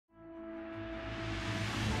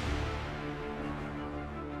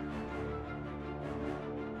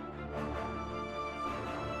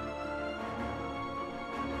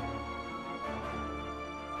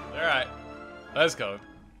Alright. Let's go.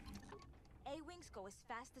 A-Wings go as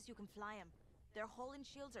fast as you can fly them. Their hull and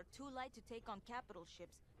shields are too light to take on capital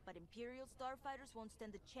ships, but imperial starfighters won't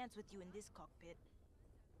stand a chance with you in this cockpit.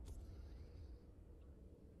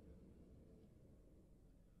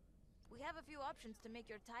 We have a few options to make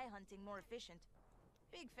your TIE hunting more efficient.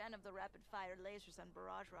 Big fan of the rapid-fire lasers and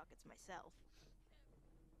barrage rockets myself.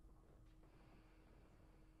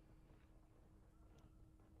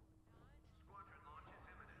 Squadron launch is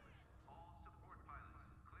imminent. All support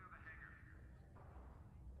pilots, clear the hangar.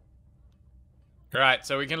 Alright,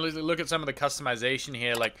 so we can look at some of the customization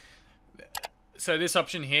here. Like, so this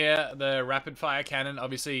option here, the rapid fire cannon,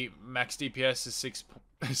 obviously max DPS is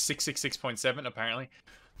 666.7 apparently.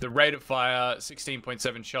 The rate of fire,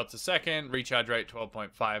 16.7 shots a second. Recharge rate,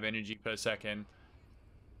 12.5 energy per second.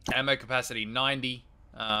 Ammo capacity, 90.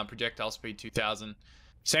 Projectile speed, 2,000.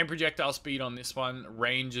 Same projectile speed on this one.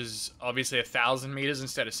 Range is obviously 1,000 meters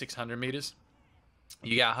instead of 600 meters.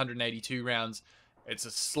 You get 182 rounds. It's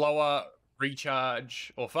a slower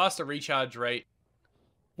recharge or faster recharge rate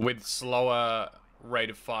with slower rate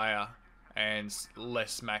of fire and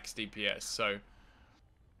less max DPS. So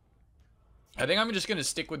I think I'm just going to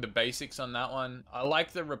stick with the basics on that one. I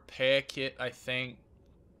like the repair kit, I think.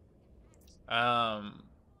 I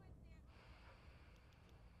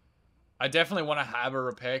definitely want to have a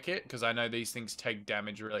repair kit because I know these things take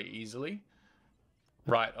damage really easily.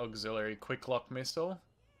 Right, auxiliary quick lock missile.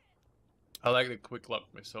 I like the quick lock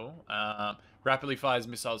missile. Rapidly fires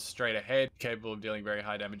missiles straight ahead, capable of dealing very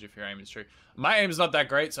high damage if your aim is true. My aim is not that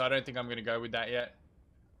great, so I don't think I'm going to go with that yet.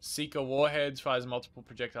 Seeker warheads fires multiple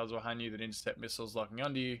projectiles behind you that intercept missiles locking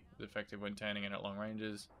onto you. Is effective when turning and at long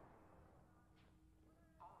ranges.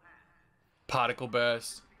 Particle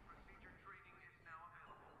burst.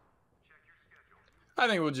 I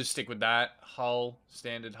think we'll just stick with that. Hull,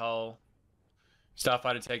 standard hull.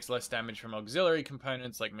 Starfighter takes less damage from auxiliary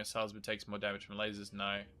components like missiles, but takes more damage from lasers.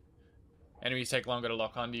 No. Enemies take longer to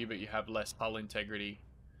lock onto you, but you have less hull integrity.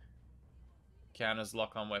 Counters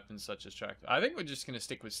lock on weapons such as track. I think we're just going to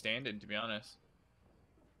stick with standard, to be honest.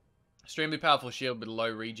 Extremely powerful shield with low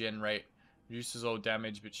regen rate. Reduces all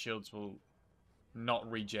damage, but shields will not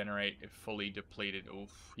regenerate if fully depleted.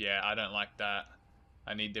 Oof. Yeah, I don't like that.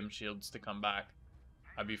 I need them shields to come back.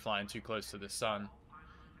 I'd be flying too close to the sun.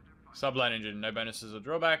 Sublight engine, no bonuses or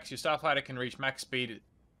drawbacks. Your starfighter can reach max speed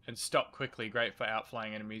and stop quickly. Great for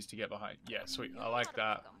outflying enemies to get behind. Yeah, sweet. I like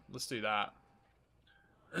that. Let's do that.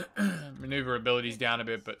 Maneuverability's down a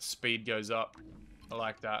bit, but speed goes up. I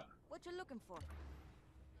like that. What you looking for?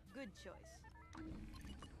 Good choice.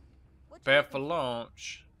 Prepare for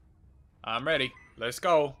launch. I'm ready. Let's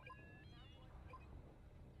go.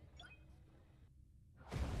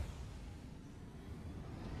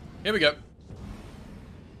 Here we go.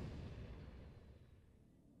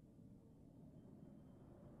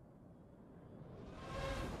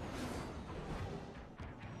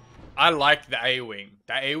 I like the A-Wing.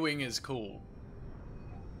 The A-Wing is cool.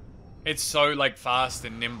 It's so, like, fast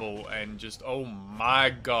and nimble and just, oh my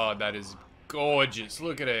god, that is gorgeous.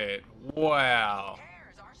 Look at it. Wow.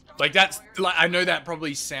 Like, that's, like, I know that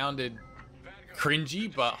probably sounded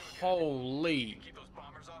cringy, but holy.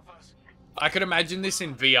 I could imagine this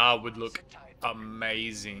in VR would look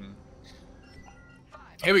amazing.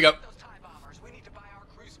 Here we go.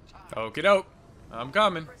 Okie doke. I'm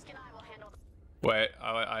coming. Wait,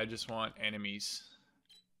 I just want enemies.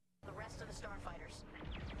 The rest of the starfighters.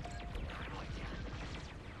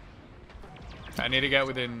 I need to get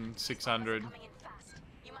within 600.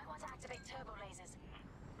 You might want to activate turbo lasers.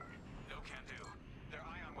 No can do. Their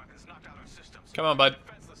ion weapons knocked out our systems. Come on, bud.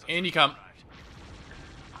 In you come.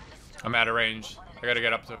 I'm out of range. I gotta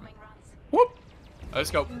get up to him. Whoop! Let's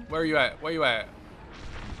go. Where are you at? Where you at?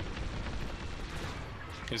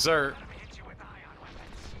 Yes, sir.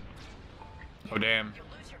 Oh, damn. You'll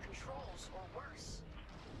lose your controls or worse.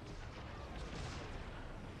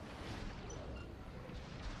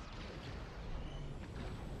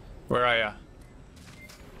 Where are ya?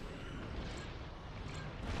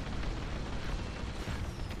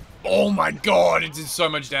 Oh my god, it did so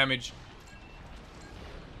much damage.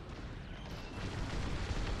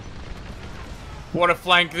 What a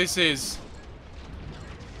flank this is.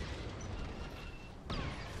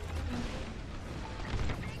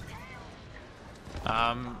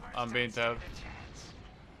 I'm being told.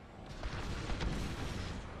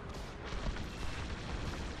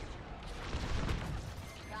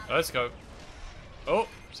 Let's go. Oh,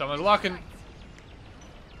 someone's locking.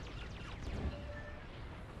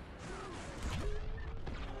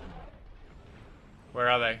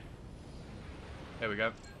 Where are they? There we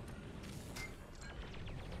go.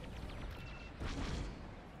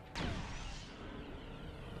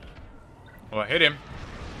 Well, hit him.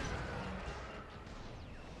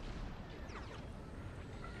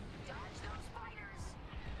 Dodge those fighters.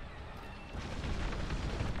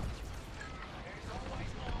 There's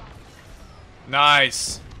always more.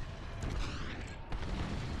 Nice.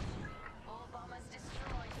 All bombers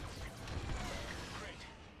destroyed. Great.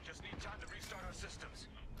 Just need time to restart our systems.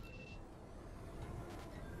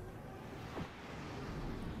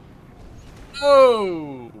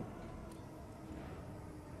 Oh.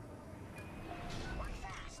 Work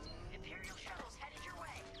fast. Imperial shuttles headed your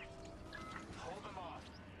way. Hold them off.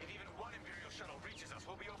 If even one Imperial shuttle reaches us,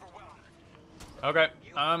 we'll be overwhelmed. Okay,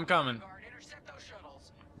 I'm coming. Guard, intercept those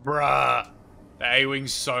shuttles. Bruh. The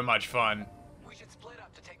A-Wing's so much fun. We should split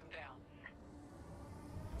up to take them down.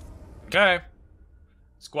 Okay.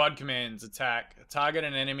 Squad commands attack. Target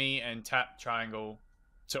an enemy and tap triangle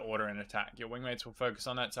to order an attack. Your wingmates will focus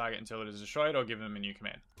on that target until it is destroyed or give them a new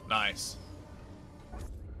command. Nice.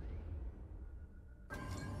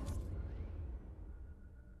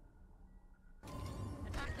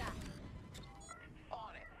 Attack that.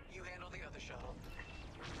 On it. You handle the other shuttle.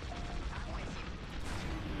 I'm with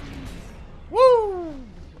you. Woo!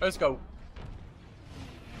 Let's go.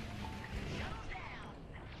 Shuttles down.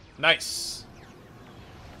 Nice.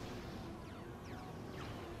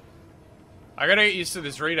 I gotta get used to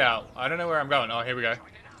this readout. I don't know where I'm going. Oh, here we go. Hit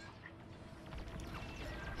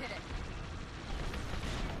it.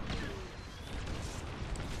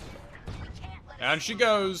 We can't let it And she slip.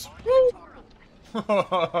 goes. On Woo! Victorum. Five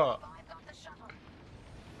got the shuttle.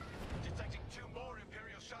 Detecting 2 more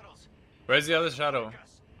Imperial shuttles. Where's the other shuttle?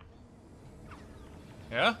 Gus.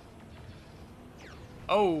 Yeah?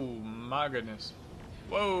 Oh, my goodness.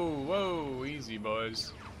 Whoa, whoa. Easy,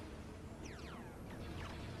 boys.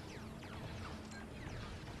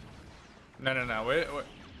 No, no, no.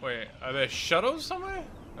 Wait. Are there shuttles somewhere?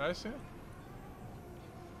 Did I see it?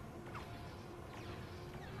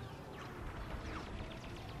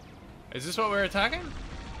 Is this what we're attacking? Those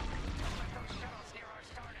shuttles near our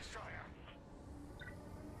Star Destroyer.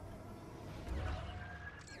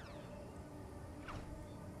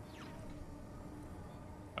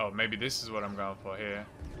 Oh, maybe this is what I'm going for here.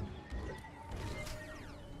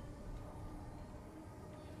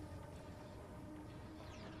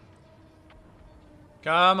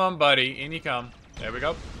 Come on, buddy. In you come. There we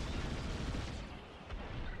go.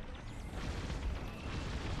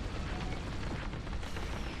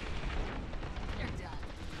 You're done.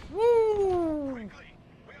 Woo! Quickly.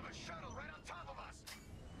 We have a shuttle right on top of us.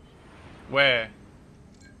 Where?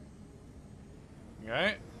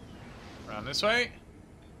 Okay. Around this way.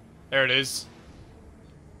 There it is.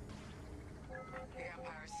 The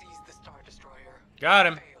Empire seized the Star Destroyer. Got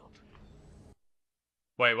him. Failed.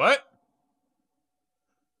 Wait, what?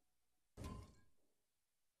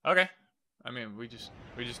 Okay. I mean, we just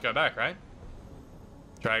go back, right?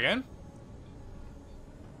 Try again?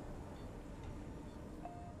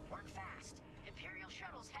 Work fast. Imperial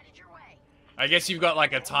shuttles headed your way. I guess you've got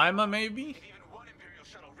like a timer, maybe? If even one Imperial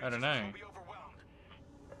shuttle reaches I don't us, know. we'll be overwhelmed.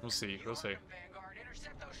 We'll see. We'll see. Vanguard,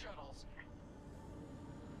 intercept those shuttles.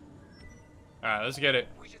 Alright, let's get it.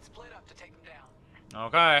 We should split up to take them down.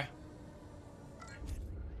 Okay.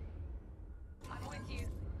 I'm with you.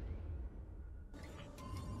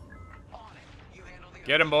 On it. You handle the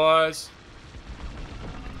Get him, boys.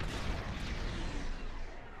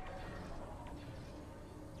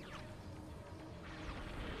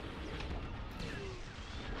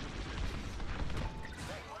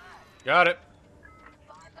 Got it.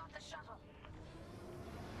 Five got the shuttle.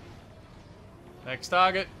 Next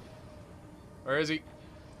target. Where is he?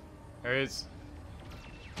 There he is.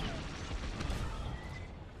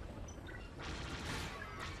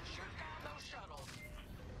 Shoot down those shuttles.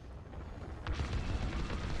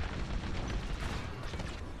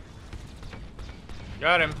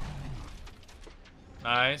 Got him.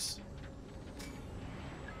 Nice.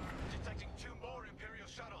 Detecting 2 more Imperial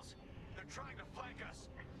shuttles. They're trying to flank us.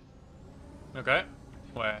 Okay.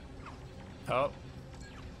 Where? Oh.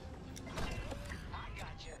 I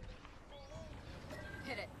got you.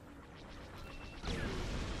 Hit it.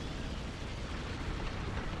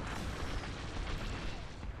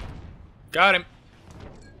 Got him.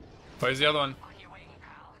 Where's the other one? On your way,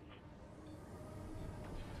 pal.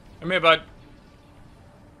 Come here, bud.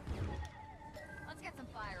 Let's get some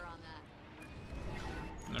fire on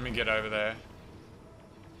that. Let me get over there.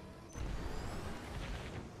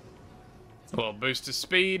 A little boost of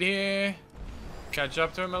speed here. Catch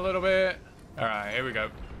up to him a little bit. Alright, here we go.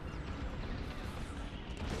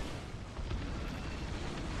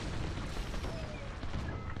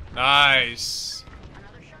 Nice.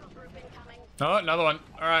 Another shuttle group incoming. Oh, another one.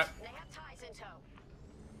 Alright. They have ties in tow.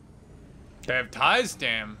 They have ties?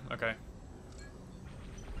 Damn. Okay.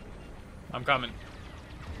 I'm coming.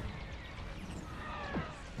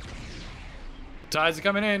 Ties are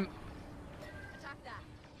coming in. Attack that.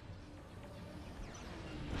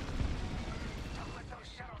 Don't let those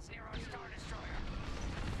shuttles near our Star Destroyer.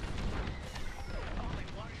 Only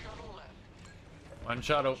one shuttle left. One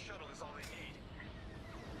shuttle. Shuttle is all they need.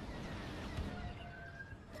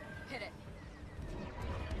 Hit it.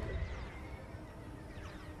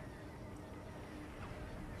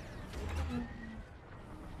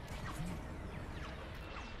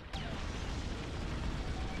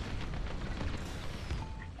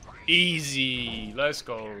 Easy. Let's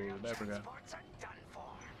go. There we go. Transports are done for.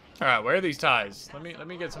 All right, where are these ties? Let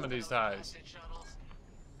me get some of these ties. Shuttles.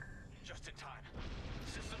 Just in time.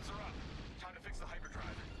 Systems are up. Time to fix the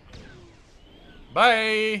hyperdrive.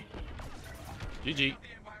 Bye. GG. The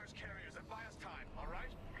Empire's carriers and buy us time, alright?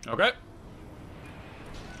 Okay.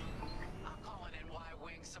 I'm calling in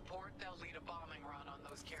Y-Wing support. They'll lead a bombing run on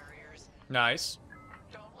those carriers. Nice.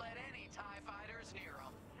 Don't let any TIE fighters near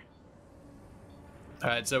them. All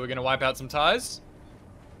right, so we're gonna wipe out some ties.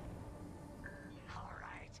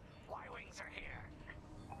 Alright, Y-Wings are here.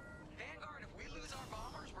 Vanguard, if we lose our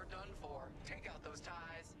bombers, we're done for. Take out those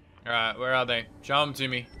ties. All right, where are they? Show them to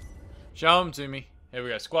me. Show them to me. Here we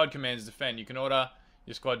go. Squad commands defend. You can order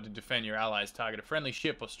your squad to defend your allies. Target a friendly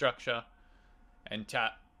ship or structure, and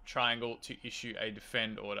tap triangle to issue a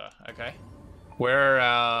defend order. Okay. Where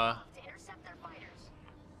To intercept their fighters.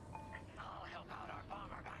 I'll help out our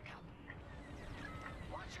bomber backup.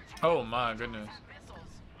 Watch your tank. Oh my goodness. Have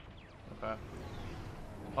missiles. Okay.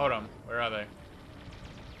 Hold on. Where are they? On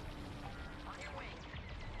your wing.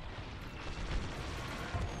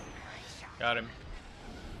 Great shot. Got him.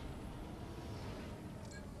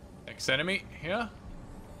 Next enemy here.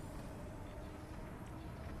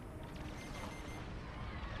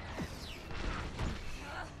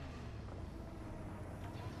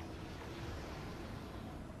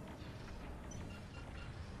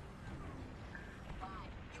 Five.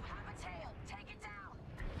 You have a tail. Take it down.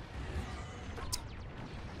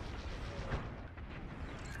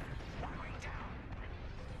 Y-Wing down.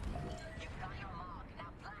 You've got your mark. Now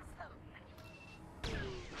blast them.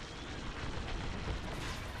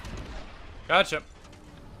 Gotcha.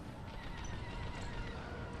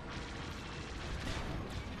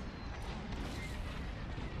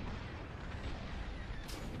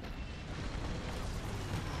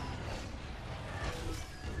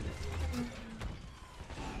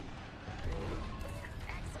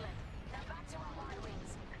 Excellent. Now back to our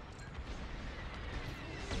Y-Wings.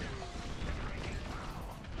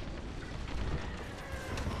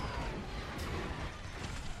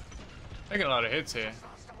 Taking a lot of hits here.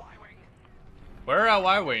 Lost a Y-Wing. Where are our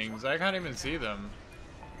Y-Wings? I can't even see them.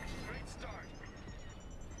 Great start.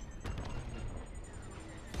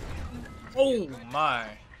 Oh my.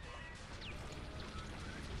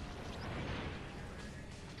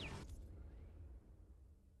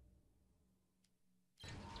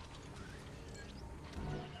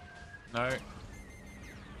 No.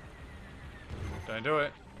 Don't do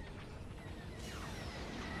it.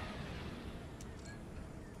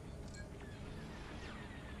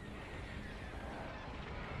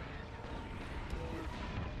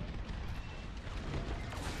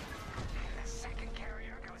 The second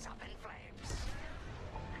carrier goes up in flames.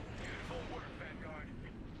 Beautiful work, Vanguard.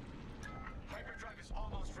 Hyperdrive is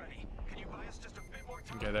almost ready. Can you buy us just a bit more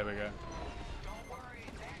time? Okay, there we go. Don't worry,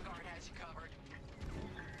 Vanguard has you covered.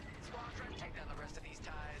 Squadron, take down the rest of these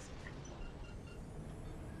ties.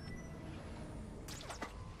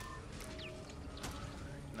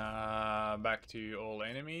 Back to all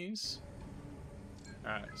enemies.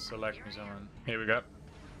 Alright, select me someone. Here we go.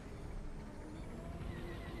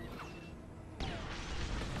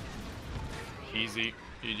 Easy.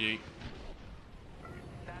 GG.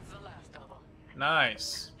 That's the last of them.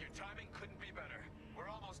 Nice. Your timing couldn't be better. We're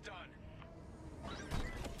almost done.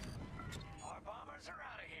 Our bombers are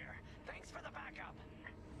out of here. Thanks for the backup.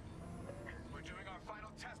 We're doing our final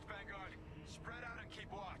test, Vanguard. Spread out and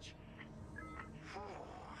keep watch.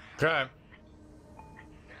 Okay.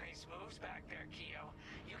 Nice moves back there, Keo.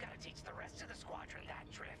 You gotta teach the rest of the squadron that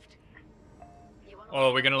drift. You wanna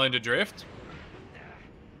Oh, we're gonna learn to drift?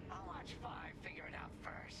 I'll watch 5 figure it out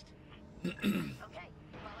first. Okay,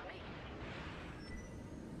 follow me.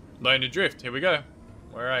 Learn to drift. Here we go.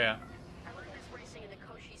 Where are ya? I learned this racing in the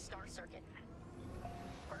Koshi Star Circuit.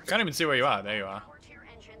 First, Can't even see where you are. There you are. power to your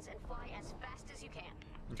engines and fly as fast as you can.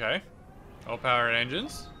 Okay. All power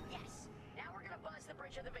engines. Yes. Now we're gonna buzz the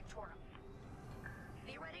bridge of the Victorum.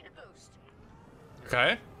 Be ready to boost.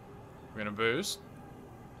 Okay. We're gonna boost.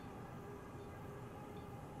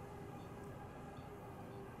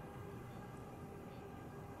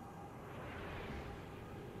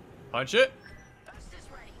 Punch it. Boost is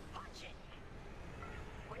ready. Punch it.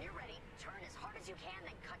 When you're ready, turn as hard as you can,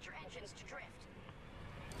 then cut your engines to drift.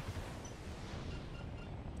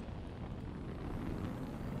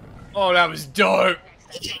 Oh, that was dope.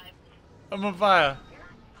 Next time, 5. I'm on fire. You're not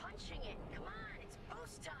punching it. Come on, it's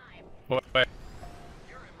boost time. Wait.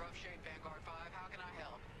 You're in rough shape, Vanguard 5. How can I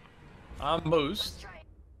help? I'm boost. Try it.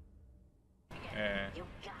 Yeah. You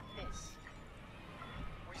got this.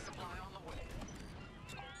 Resupply on the way.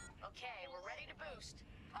 Okay, we're ready to boost.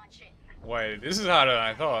 Punch it. Wait, this is harder than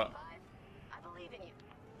I thought. 5. I believe in you.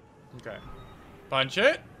 Okay. Punch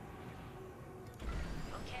it.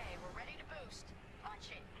 Okay, we're ready to boost. Punch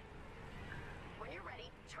it. When you're ready,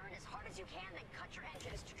 turn as hard as you can, then cut your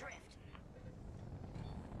engines to drift.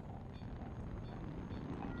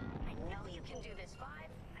 I know you can do this, 5.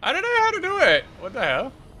 I don't know how to do it. What the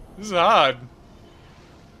hell? This is hard.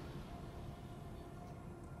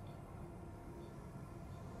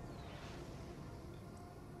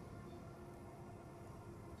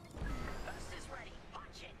 Boost is ready.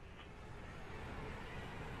 Punch it.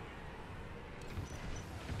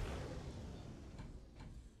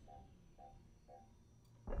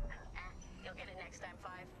 You'll get it next time,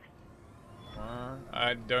 5.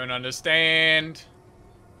 I don't understand.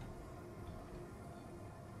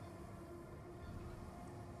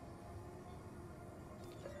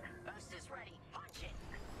 Boost is ready. Punch it.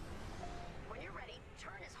 When you're ready,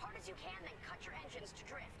 turn as hard as you can, then cut your engines to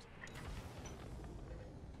drift.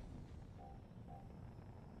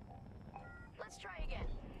 Let's try again.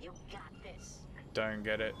 You got this. Don't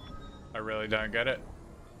get it. I really don't get it.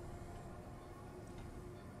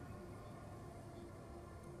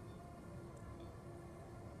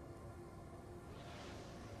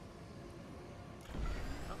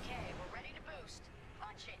 Okay, we're ready to boost.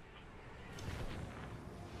 Punch it.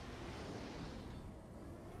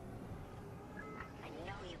 I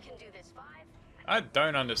know you can do this, 5. I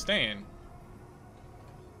don't understand.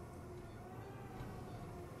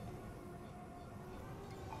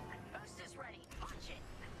 Boost is ready. Punch it.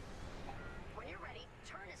 When you're ready,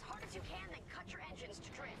 turn as hard as you can, then cut your engines to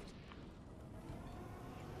drift.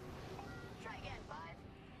 Try again, 5.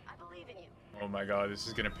 I believe in you. Oh my god, this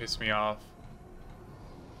is gonna piss me off.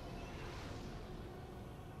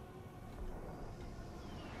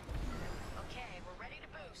 Okay, we're ready to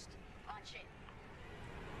boost. Punch it.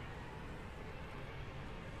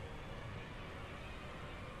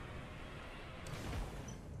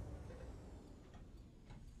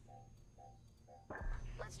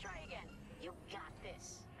 Let's try again. You got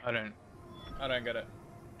this. I don't get it.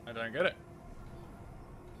 I don't get it.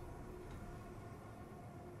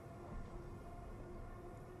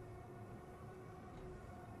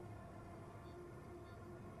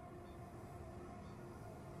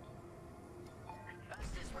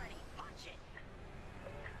 Boost is ready. Punch it.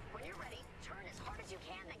 When you're ready, turn as hard as you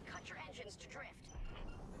can, then cut your engines to drift.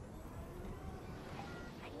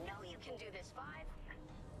 I know you can do this, 5.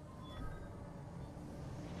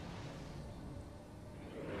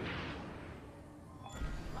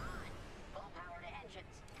 Come on. Full power to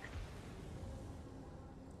engines.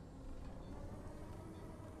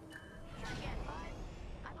 Try again, 5.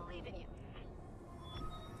 I believe in you.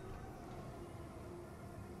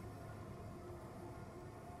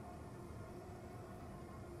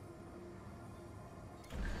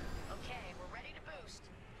 Okay, we're ready to boost.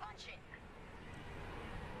 Punch it.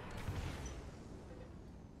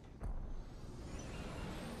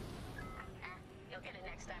 You'll get it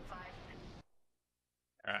next time, 5.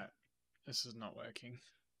 Alright. This is not working.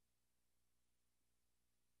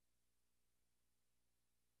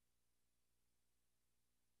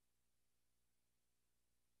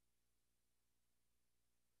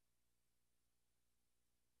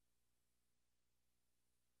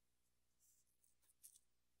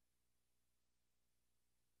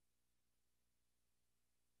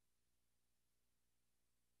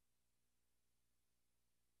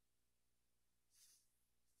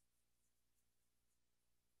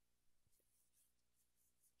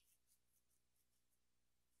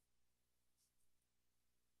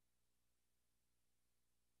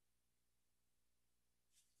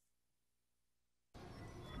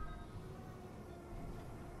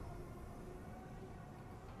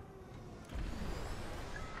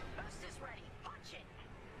 Boost is ready. Punch it.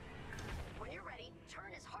 When you're ready,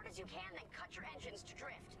 turn as hard as you can, then cut your engines to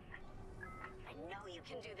drift. I know you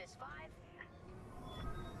can do this, 5.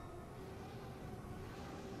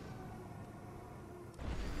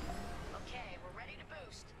 Okay, we're ready to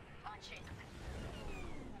boost. Punch it.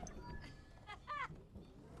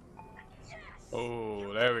 Yes!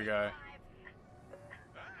 Oh, there we go. 5.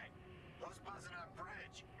 Hey, who's buzzing our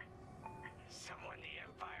bridge? Someone the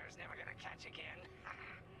Empire's never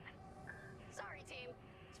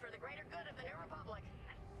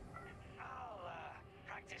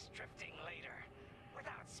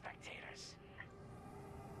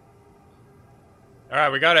Alright,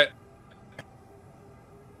 we got it.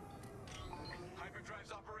 Hyperdrive's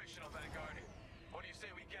operational, Vanguard. What do you say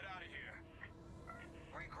we get out of here?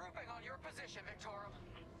 Regrouping on your position, Victorum.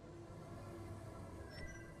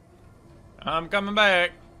 I'm coming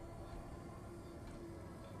back.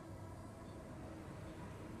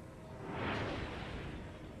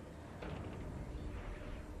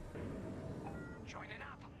 Joining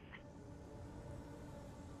up.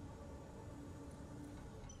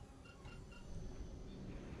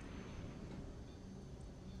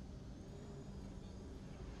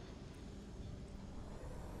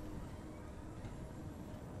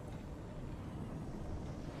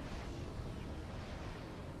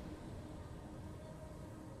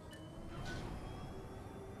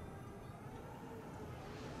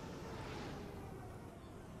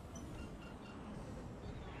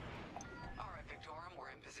 All right, Victorum, we're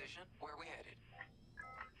in position. Where are we headed?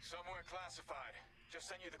 Somewhere classified. Just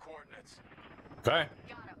send you the coordinates. Okay.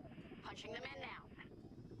 Got him. Punching them in now.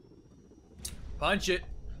 Punch it.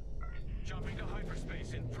 Jumping to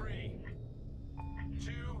hyperspace in 3,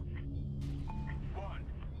 2, 1.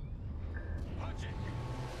 Punch it.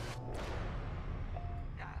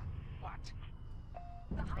 What?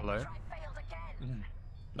 The Hello? hyperdrive failed again.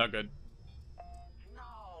 Not good.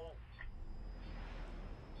 No.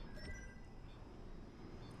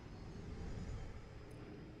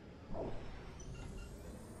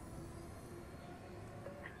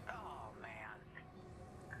 Oh man.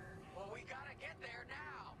 Well, we gotta get there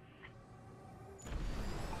now.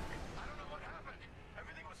 I don't know what happened.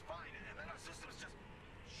 Everything was fine, and then our systems just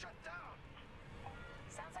shut down.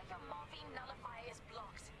 Sounds like your morphine nullifier is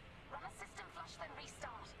blocked. Run a system flush, then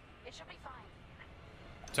restart. It should be fine.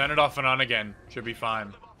 Turn it off and on again. Should be fine.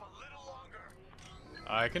 Live off a little longer.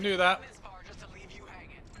 I can do that. This far just to leave you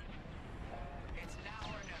hanging. It's now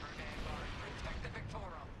or never, Vanguard. Protect the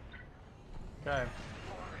Victorum. Okay.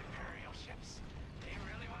 Poor imperial ships. They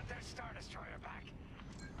really want their Star Destroyer back.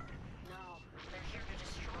 No, they're here to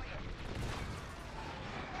destroy it.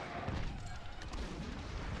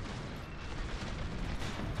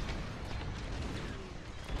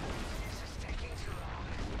 This is taking too long.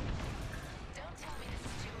 Don't tell me this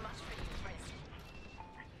is too much for you, Frisk.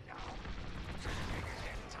 No. Figure's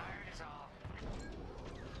getting tired is all.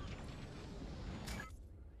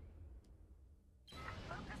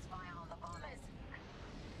 Focus fire on the bombers.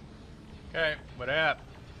 Okay, what up?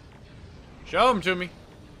 Show them to me.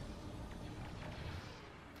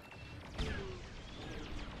 You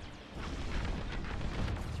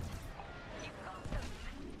got them.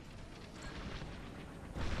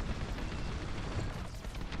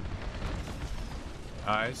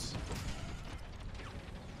 Nice.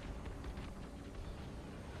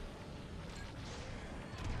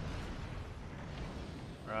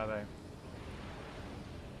 Where are they?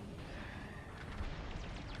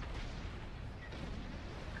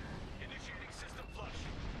 Initiating system flush.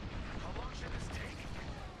 How long should this take?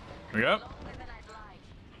 Yep. Longer than I'd like.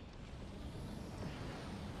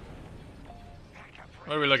 Backup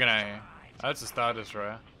What are we looking at here? Oh, that's a Star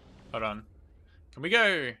Destroyer. Hold on. Can we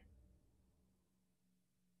go?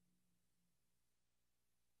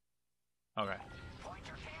 Okay. Point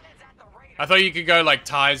your cannons at the radar. I thought you could go like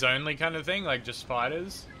ties only kind of thing, like just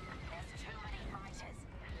fighters. There's too many fighters.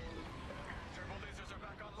 Turbo lasers are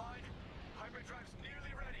back online. Hyperdrive's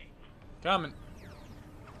nearly ready. Coming.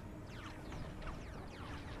 I'm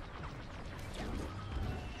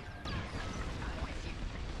with you.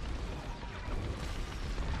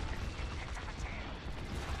 Picked up a tail.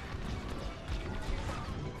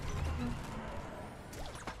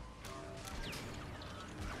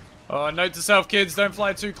 Oh, note to self, kids, don't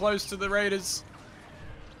fly too close to the raiders.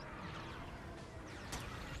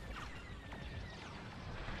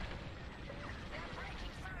 They're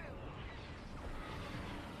breaking through.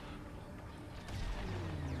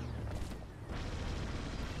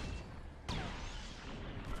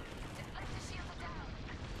 Deflector shields are down.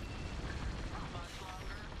 Not much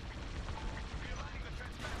longer. Realigning the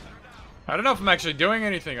transpander now. I don't know if I'm actually doing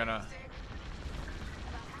anything or not. About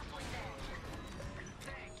halfway there.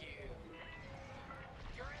 Thank you.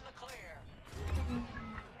 You're in the clear.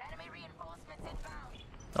 Enemy reinforcements inbound.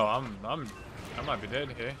 Oh, I might be dead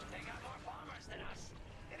here. They got more bombers than us.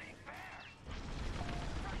 It ain't fair.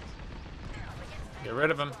 They're up against Get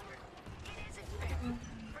rid of him. It isn't fair.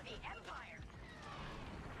 For the Empire.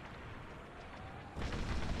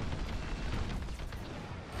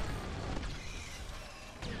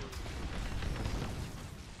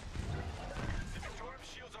 Storm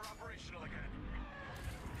shields are operational again.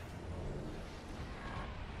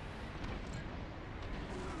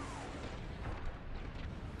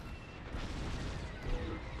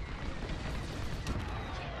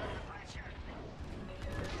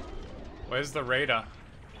 Where's the raider?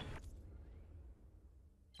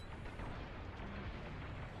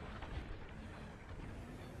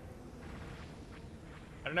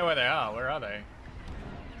 I don't know where they are. Where are they?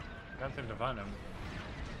 I don't seem to find them.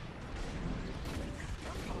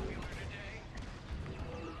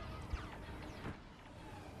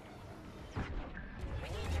 We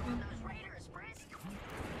need you on those raiders, Brisk.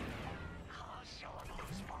 I'll show 'em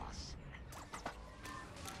who's boss.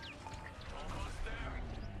 Almost there.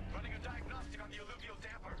 Running a diagnostic on the alluvial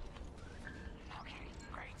damper. Okay,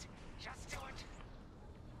 great. Just do it.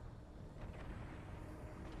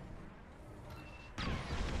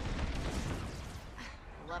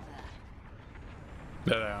 Love that.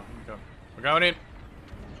 There they are. We're going in. That's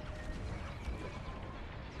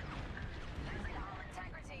all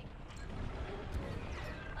integrity.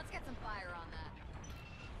 Let's get some fire on that.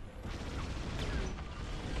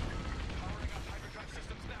 Powering up hyperdrive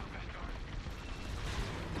systems now, Vanguard.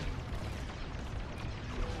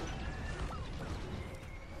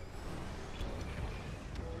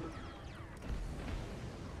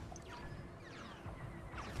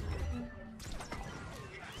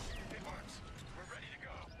 Yes, it works. We're ready to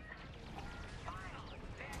go. Final.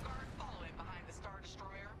 Vanguard, follow in behind the Star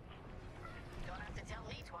Destroyer. Don't have to tell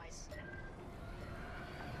me twice.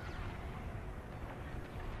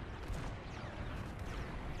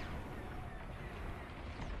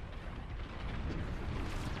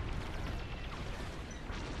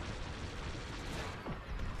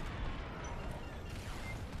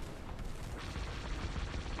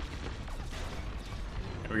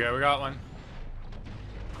 Here we go. We got one.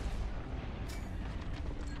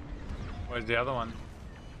 Where's the other one?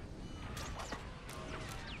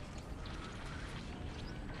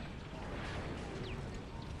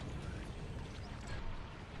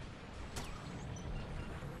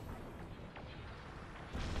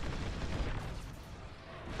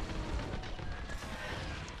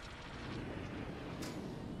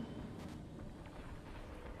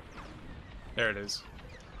 There it is.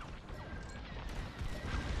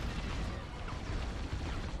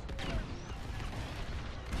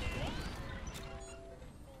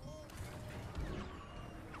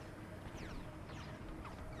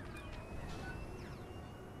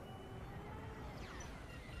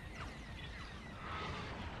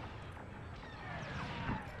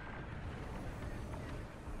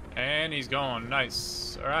 And he's gone.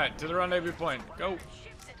 Nice. Alright, to the rendezvous point. Go.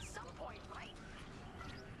 Ships at some point, right?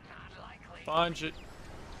 Not likely. Punch it.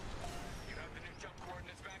 You have the new jump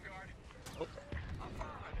coordinates, Vanguard? Oh,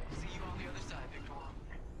 Affirmative. See you on the other side, Victor.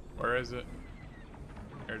 where is it?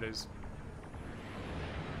 There it is.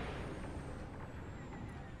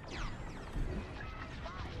 Let's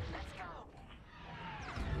go.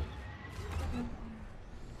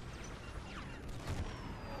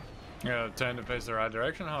 Yeah, turn to face the right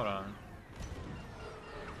direction. Hold on.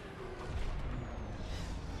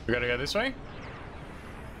 We gotta go this way? Here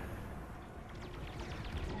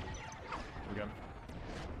we go.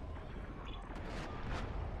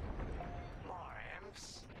 More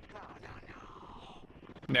imps? No.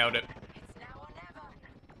 Nailed it. It's now or never.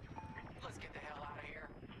 Let's get the hell out of here.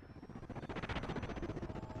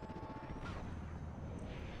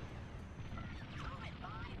 Move it,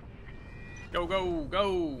 mine. Go, go,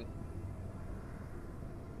 go!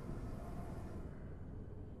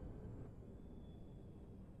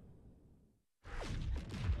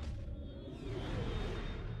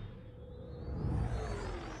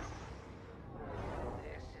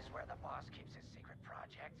 This is where the boss keeps his secret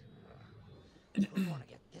project. We want to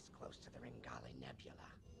get this close to the Ringali Nebula.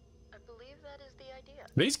 I believe that is the idea.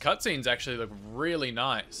 These cutscenes actually look really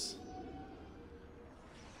nice.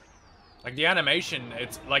 Like the animation,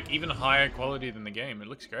 it's like even higher quality than the game. It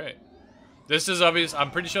looks great. This is obvious.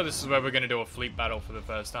 I'm pretty sure this is where we're going to do a fleet battle for the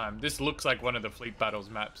first time. This looks like one of the fleet battles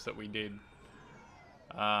maps that we did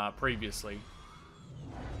previously.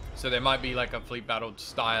 So there might be like a fleet battle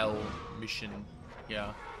style mission.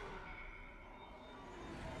 Yeah.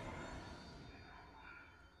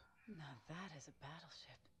 Now that is a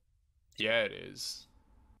battleship. Yeah, it is.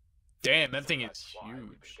 Damn, that thing is That's why we've been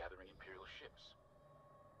huge. gathering imperial ships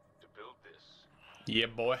to build this. Yeah,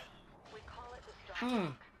 boy. We call it the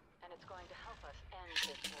Starfighters, and it's going to help us end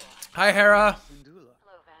this war. Hi, Hera.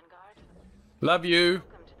 Hello, Vanguard. Love you.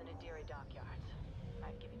 Welcome to the Nadiri dockyards.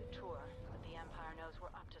 I'd give you the tour, but the Empire knows we're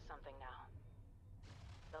up to something now.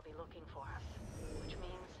 They'll be looking for us, which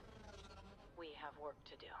means we have work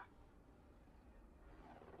to do.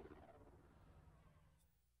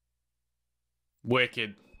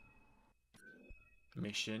 Wicked.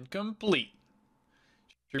 Mission complete.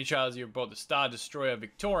 Charles, you brought the Star Destroyer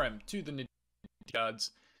Victorium to the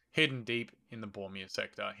Nidgards hidden deep in the Bormir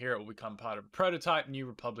sector. Here it will become part of a prototype New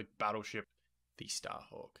Republic battleship, the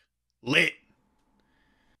Starhawk. Lit!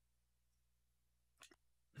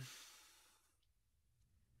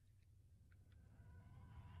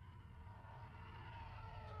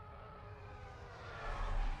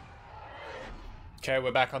 Okay,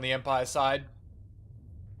 we're back on the Empire side.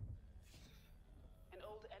 An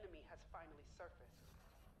old enemy has finally surfaced.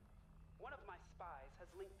 One of my spies has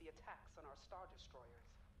linked the attacks on our Star Destroyers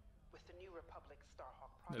with the New Republic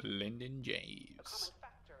Starhawk project. Lyndon A James. common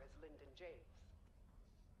factor is Lyndon James.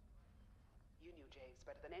 You knew James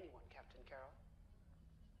better than anyone, Captain Carroll.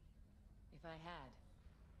 If I had,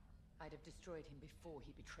 I'd have destroyed him before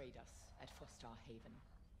he betrayed us at Fostar Haven.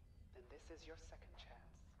 Then this is your second chance.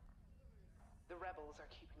 The rebels are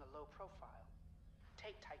keeping a low profile.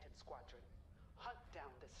 Take Titan Squadron, hunt down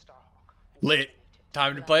this Starhawk, and Lit. eliminate it.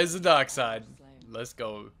 Time to play as the dark side. Let's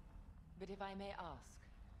go. But if I may ask,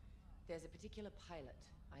 there's a particular pilot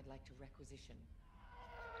I'd like to requisition.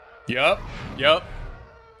 Yup.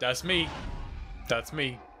 That's me. That's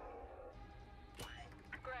me.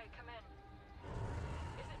 Gray, come in.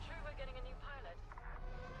 Is it true we're getting a new pilot?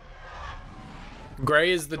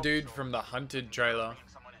 Gray is the dude from the Hunted trailer.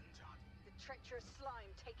 The treacherous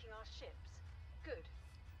slime taking our ships. Good.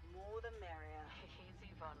 More the merrier.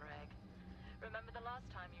 Easy, Von Reg. Remember the last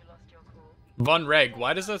time you lost your cool? Von Reg,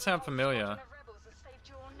 why does that sound familiar? The rebels that saved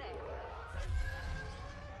your neck.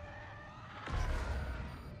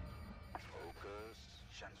 Focus.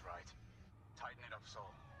 Shen's right. Tighten it up, Sol.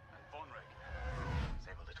 And Von Reg.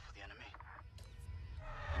 Save a little for the enemy.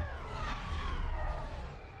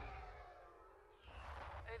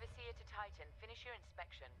 Overseer to Titan, finish your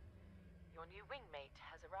inspection. Your new wingmate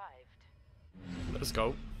has arrived. Let's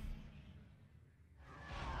go.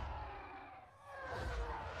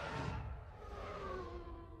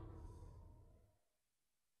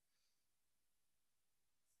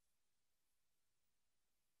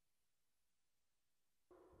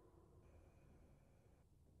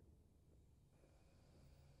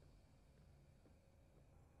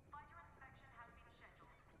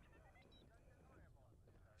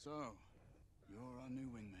 So, you're our new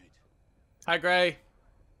wingmate. Hi, Gray.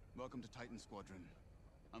 Welcome to Titan Squadron.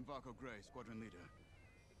 I'm Varco Gray, squadron leader.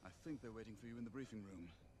 I think they're waiting for you in the briefing room.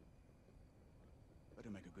 Better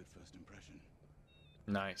make a good first impression.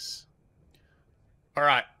 Nice. All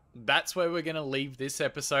right, that's where we're going to leave this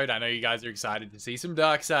episode. I know you guys are excited to see some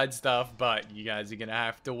dark side stuff, but you guys are going to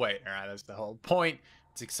have to wait. All right, that's the whole point.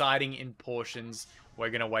 It's exciting in portions. We're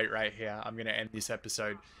going to wait right here. I'm going to end this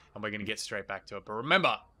episode, and we're going to get straight back to it. But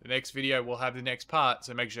remember, the next video will have the next part,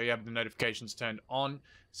 so make sure you have the notifications turned on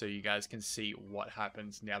so you guys can see what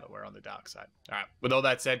happens now that we're on the dark side. All right, with all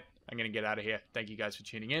that said, I'm going to get out of here. Thank you guys for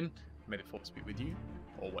tuning in. May the force be with you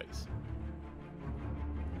always.